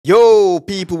Yo,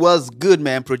 people, what's good,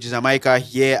 man? Producer Mykah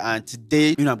here, and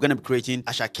today, I'm gonna be creating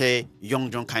Asake Young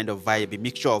John kind of vibe, a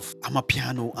mixture of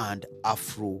Amapiano and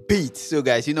Afro Beat. So,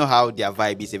 guys, you know how their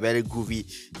vibe is a very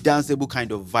groovy, danceable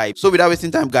kind of vibe. So, without wasting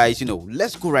time, guys,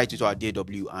 let's go right into our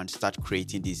DAW and start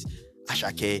creating this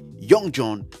Asake Young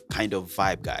John kind of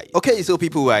vibe, guys. Okay, so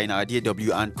people were in our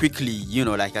DAW, and quickly,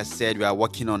 like I said, we are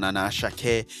working on an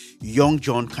Asake Young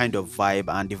John kind of vibe,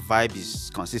 and the vibe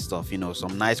consists of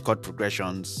some nice chord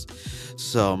progressions,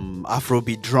 some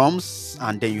Afrobeat drums,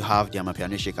 and then you have the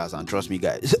Amapiano shakers. And trust me,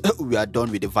 guys, we are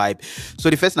done with the vibe. So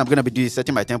the first thing I'm gonna be doing is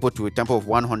setting my tempo to a tempo of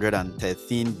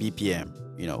 113 BPM.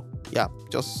 Yeah,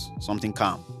 just something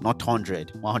calm, not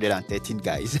 113,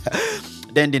 guys.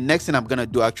 Then the next thing I'm gonna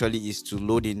do actually is to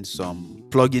load in some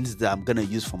plugins that I'm gonna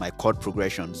use for my chord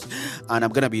progressions, and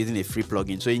I'm gonna be using a free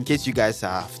plugin. So in case you guys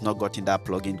have not gotten that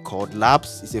plugin called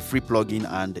Labs, it's a free plugin,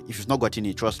 and if you've not gotten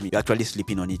it, trust me, you're actually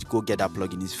sleeping on it. Go get that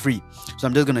plugin, it's free. So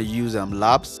I'm just gonna use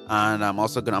Labs, and I'm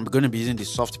gonna be using the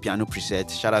soft piano preset.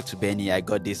 Shout out to Benny, I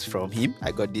got this from him.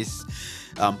 I got this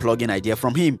plugin idea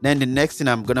from him. Then the next thing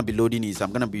I'm gonna be loading is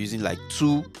I'm gonna be using like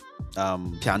two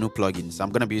piano plugins.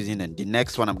 I'm gonna be using, and the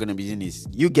next one I'm gonna be using is,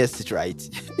 you guessed it right,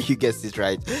 you guessed it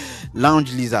right,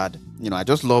 Lounge Lizard. I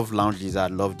just love Lounge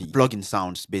Lizard, love the plugin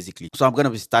sounds basically. So I'm gonna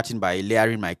be starting by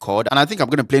layering my chord, and I think I'm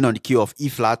gonna play on the key of E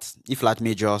flat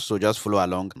major. So just follow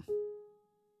along.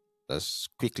 Let's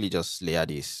quickly just layer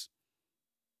this.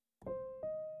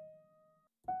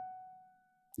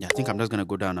 Yeah, I think I'm just gonna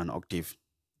go down an octave.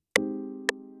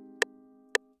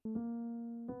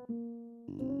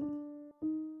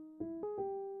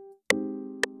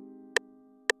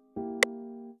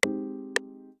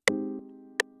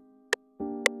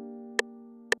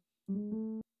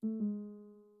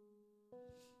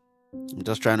 I'm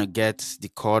just trying to get the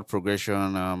chord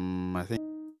progression. I think.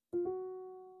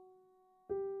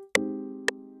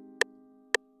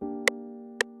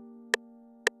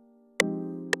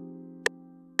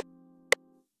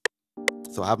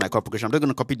 So I have my chord progression. I'm just going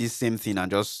to copy this same thing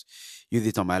and just use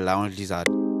it on my Lounge Lizard.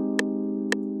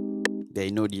 There,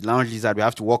 the Lounge Lizard, we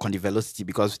have to work on the velocity,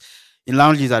 because in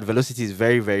Lounge Lizard, velocity is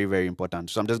very, very, very important.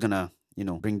 So I'm just going to,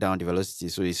 bring down the velocity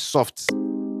so it's soft.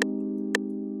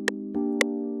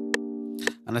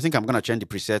 And I think I'm going to change the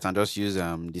preset and just use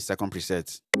the second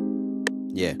preset.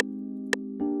 Yeah.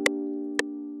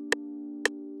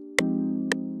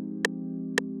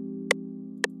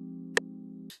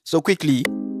 So quickly,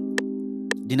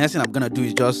 the next thing I'm going to do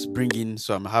is just bring in,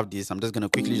 so I have this, I'm just going to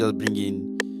quickly just bring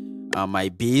in my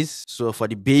bass. So for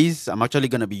the bass, I'm actually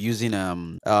going to be using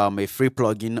a free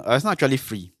plugin. It's not actually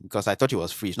free, because I thought it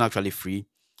was free. It's not actually free.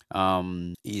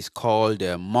 It's called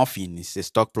Muffin. It's a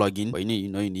stock plugin, but you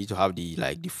need to have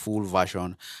the full version.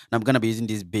 And I'm gonna be using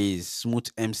this bass, Smooth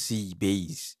MC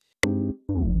bass.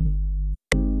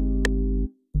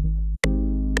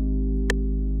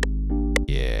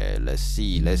 Yeah, let's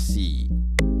see.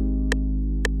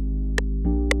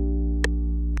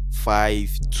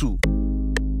 5-2.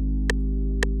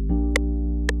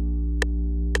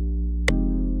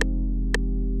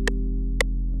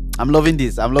 I'm loving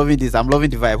this. I'm loving the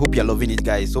vibe. Hope you're loving it,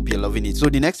 guys. Hope you're loving it. So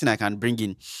the next thing I can bring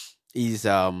in is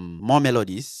more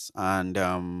melodies, and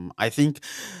I think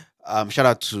shout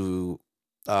out to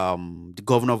the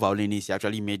governor violinist. He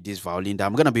actually made this violin that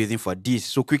I'm gonna be using for this.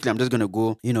 So quickly, I'm just gonna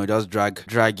go, just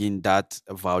drag in that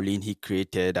violin he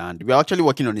created, and we're actually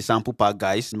working on the sample pack,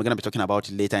 guys. We're gonna be talking about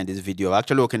it later in this video. We're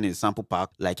actually working in the sample pack,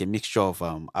 like a mixture of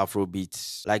Afro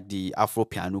beats, like the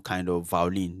Afropiano kind of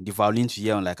violin, the violins you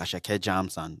hear on like Asake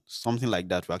jams and something like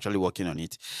that. We're actually working on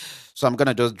it. So I'm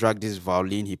gonna just drag this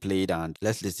violin he played, and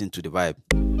let's listen to the vibe.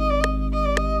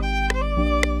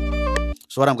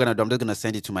 So what I'm gonna do, I'm just gonna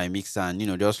send it to my mixer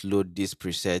and just load this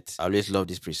preset. I always love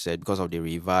this preset because of the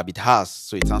reverb it has.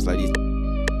 So it sounds like this.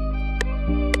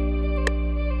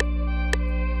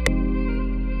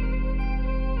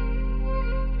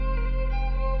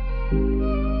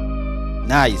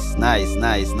 Nice.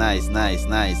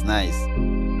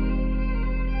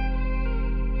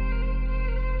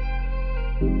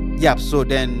 Yeah, so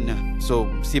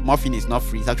see, Muffin is not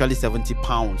free. It's actually 70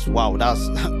 pounds. Wow, that's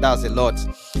a lot.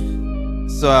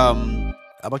 So I'm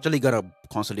actually gonna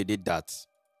consolidate that.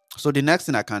 So the next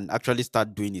thing I can actually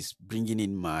start doing is bringing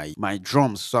in my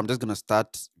drums. So I'm just gonna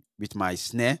start with my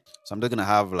snare. So I'm just gonna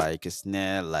have like a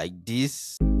snare like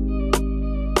this.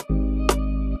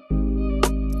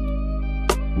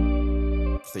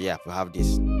 So yeah, we have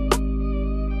this.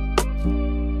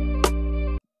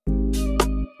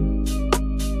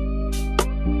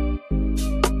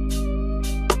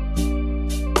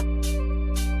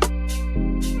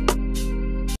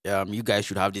 You guys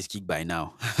should have this kick by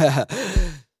now.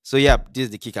 So yeah, this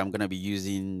is the kick I'm gonna be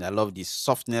using. I love the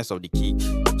softness of the kick.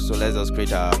 So let's just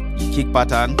create a kick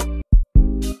pattern.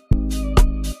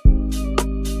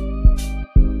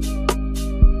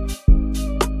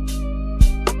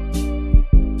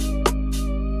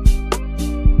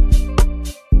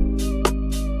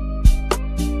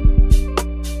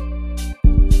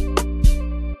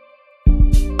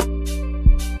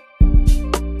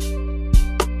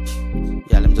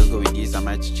 Yeah, let me just go with this. I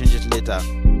might change it later.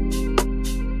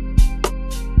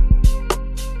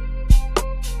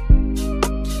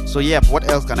 So yeah, what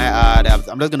else can I add?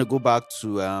 I'm just gonna go back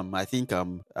to I think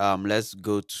let's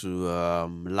go to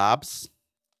labs,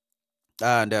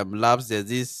 and labs. There's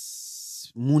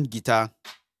this moon guitar.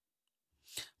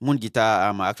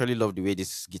 I actually love the way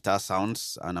this guitar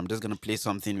sounds, and I'm just gonna play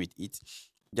something with it,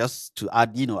 just to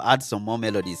add, add some more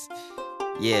melodies.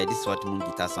 Yeah, this is what moon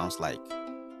guitar sounds like.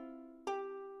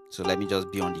 So let me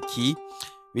just be on the key,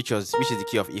 which is the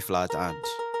key of E flat, and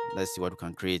let's see what we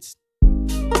can create.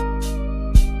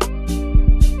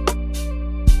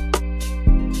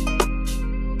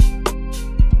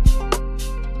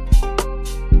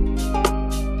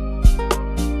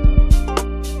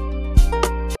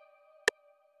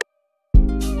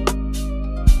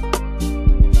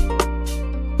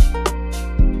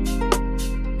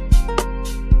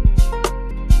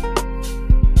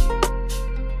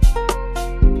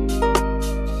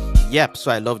 Yep,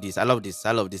 so I love this. I'm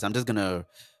just gonna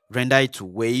render it to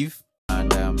wave,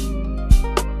 and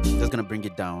just gonna bring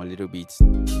it down a little bit. So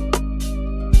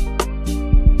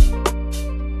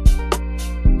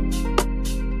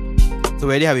we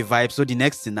already have a vibe. So the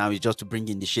next thing now is just to bring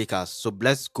in the shakers. So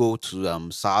let's go to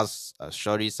Sarz,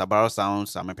 Shorty, Sabaro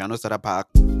Sounds, Amapiano starter pack.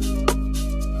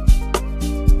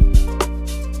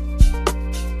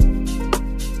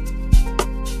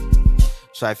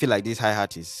 So I feel like this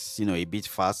hi-hat is, a bit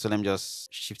fast. So let me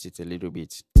just shift it a little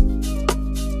bit.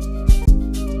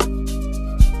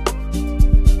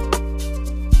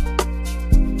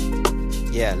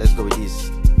 Yeah, let's go with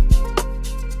this.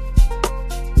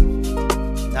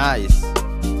 Nice.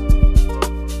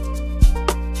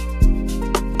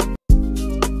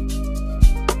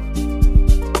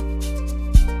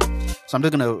 So I'm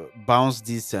just gonna bounce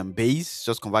this bass,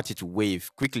 just convert it to wave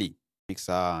quickly.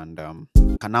 Mixer, and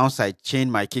can now side chain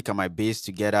my kick and my bass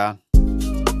together.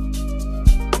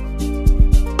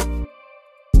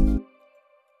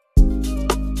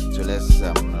 So let's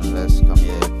come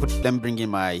here. Let me bring in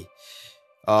my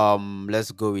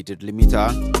let's go with the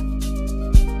limiter.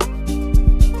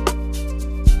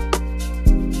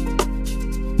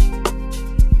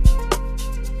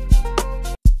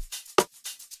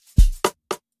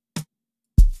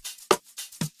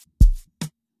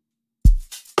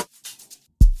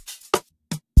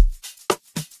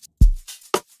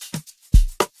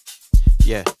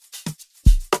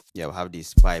 Yeah, we'll have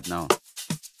this vibe now.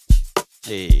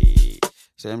 Hey,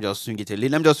 so let me just swing it a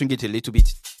little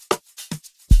bit.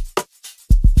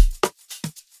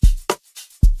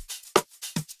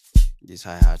 This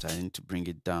hi-hat, I need to bring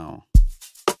it down.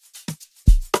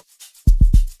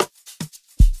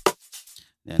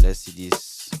 Then let's see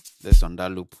this. Let's on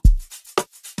that loop.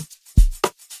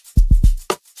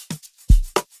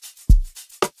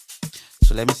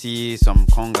 So let me see some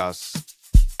congas.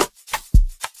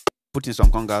 Put in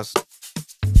some congas.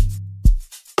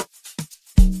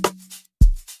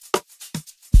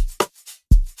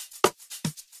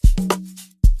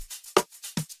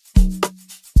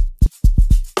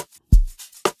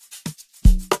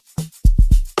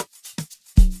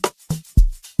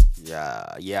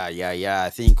 Yeah. I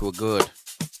think we're good.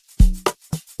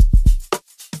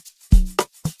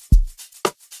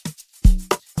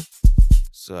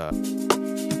 So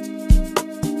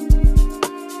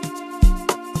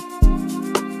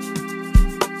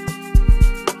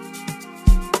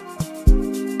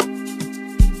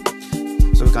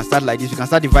we can start like this. We can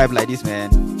start the vibe like this, man.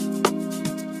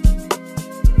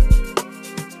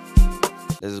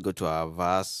 Let's go to our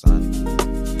verse and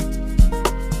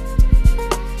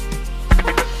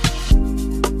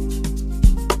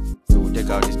we will take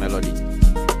out this melody.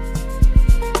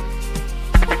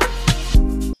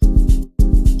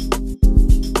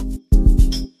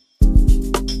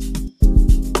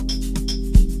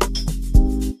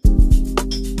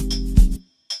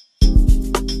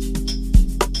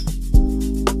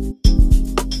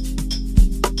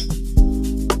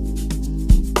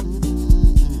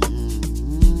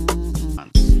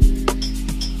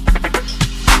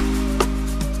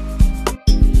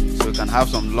 Have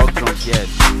some log drums here.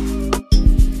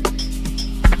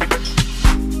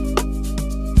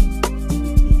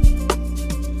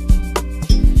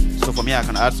 So for me, I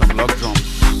can add some log drums.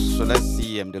 So let's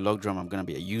see. the log drum I'm gonna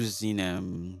be using.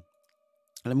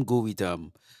 Let me go with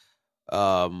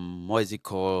what is it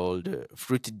called?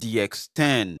 Fruit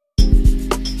DX10.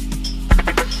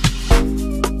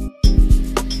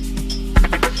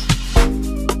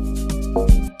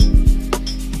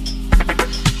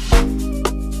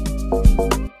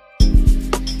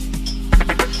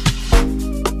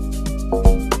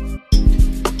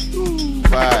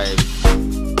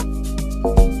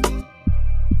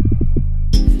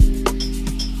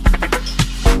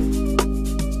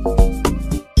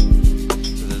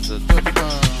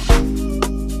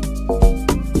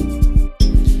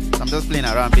 Playing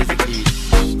around basically with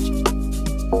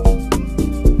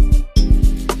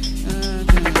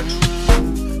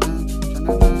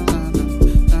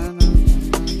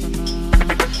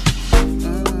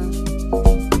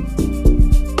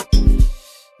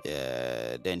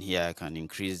yeah, then here I can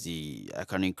increase the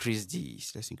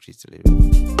let's increase the little.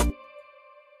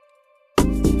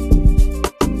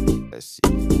 Let's see.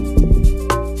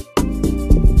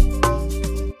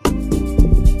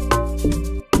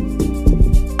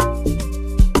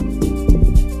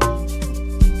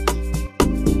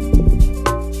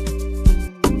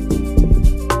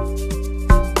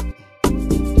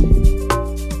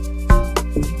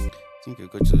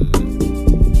 Go to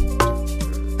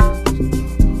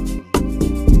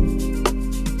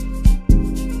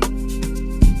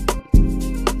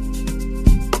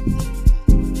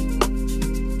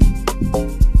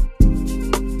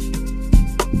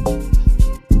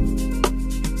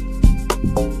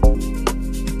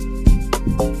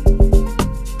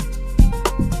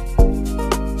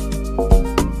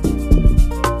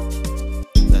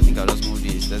I think I'll just move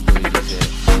this. Let's go with this here.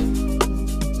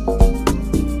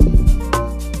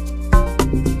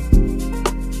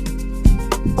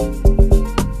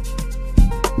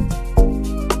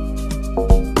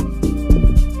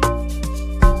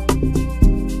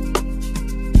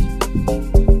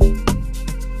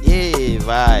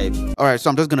 Vibe. All right, so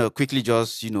I'm just gonna quickly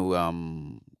just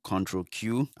Control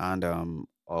Q and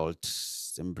Alt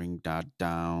and bring that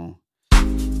down.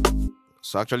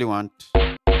 So I actually want,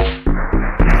 I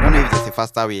don't know if there's a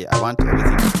faster way. I want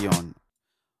everything to be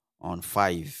on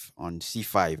 5 on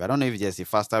C5. I don't know if there's a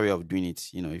faster way of doing it.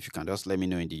 If you can just let me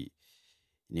know in the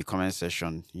comment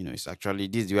section. It's actually,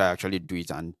 this is the way I actually do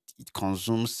it, and it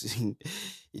consumes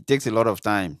it takes a lot of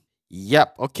time.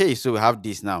 Yep. Okay, so we have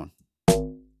this now.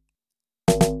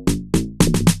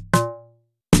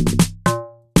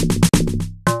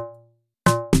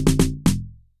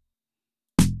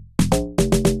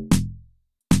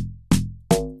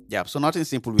 Yeah, so nothing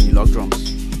simple with the log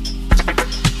drums.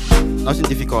 Nothing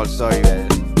difficult, sorry.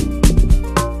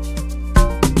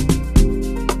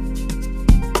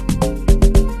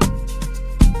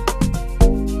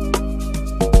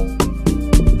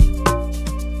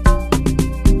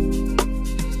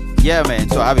 Yeah, man,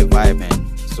 so I have a vibe,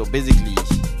 man. So basically,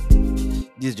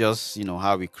 this is just,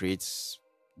 how we create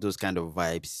those kind of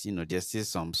vibes. There's still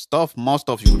some stuff, more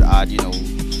stuff you could add,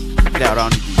 play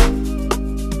around with it.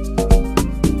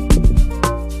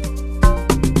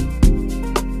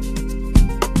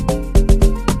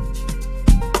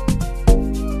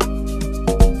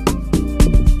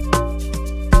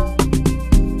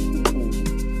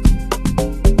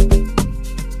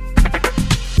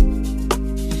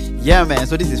 Yeah, man,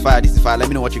 so this is fire. Let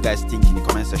me know what you guys think in the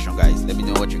comment section, guys. Let me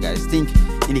know what you guys think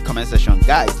in the comment section,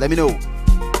 guys. Let me know.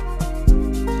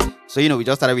 So we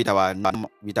just started with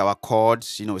our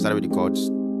chords. We started with the chords,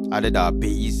 added our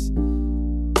bass,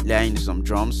 laying some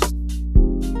drums,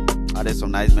 added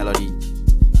some nice melody,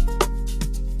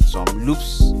 some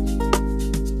loops,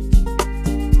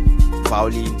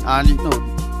 fouling, and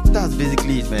that's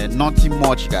basically it, man. Nothing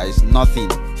much, guys. Nothing.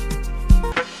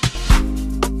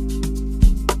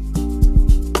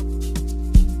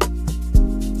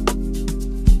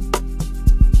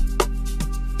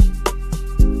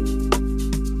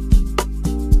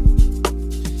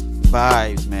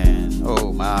 Vibes, man.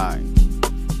 Oh my.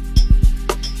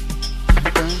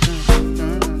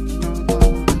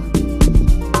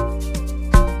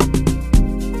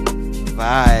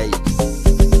 Vibes.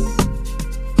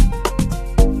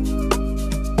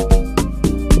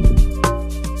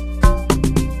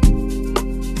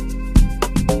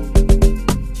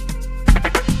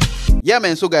 Yeah,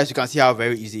 man. So guys, you can see how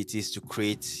very easy it is to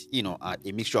create, you know,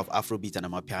 a mixture of Afrobeat and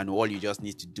Amapiano. All you just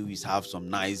need to do is have some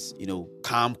nice, you know,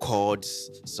 calm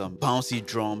chords, some bouncy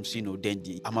drums, you know, then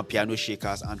the Amapiano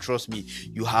shakers, and trust me,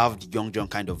 you have the Young John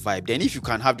kind of vibe. Then if you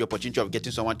can have the opportunity of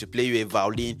getting someone to play you a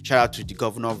violin, shout out to the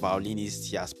governor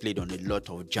violinist. He has played on a lot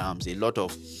of jams, a lot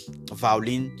of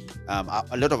violin,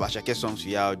 a lot of Asake songs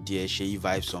we have there, Shei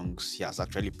vibe songs. He has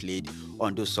actually played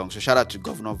on those songs. So shout out to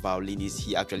governor violinist.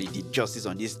 He actually did justice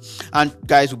on this. And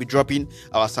guys, we'll be dropping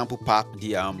our sample pack,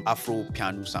 the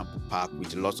Afropiano sample pack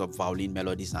with lots of violin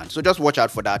melodies, and so just watch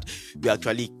out for that. We're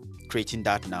actually creating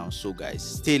that now, so guys,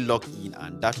 stay locked in,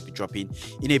 and that will be dropping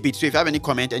in a bit. So if you have any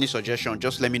comment, any suggestion,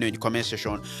 just let me know in the comment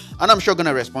section, and I'm sure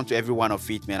gonna respond to every one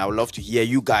of it, man. I would love to hear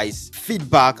you guys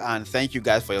feedback, and thank you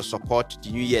guys for your support.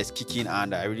 The new year is kicking,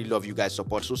 and I really love you guys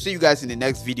support. So see you guys in the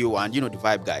next video, and you know the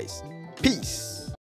vibe, guys. Peace.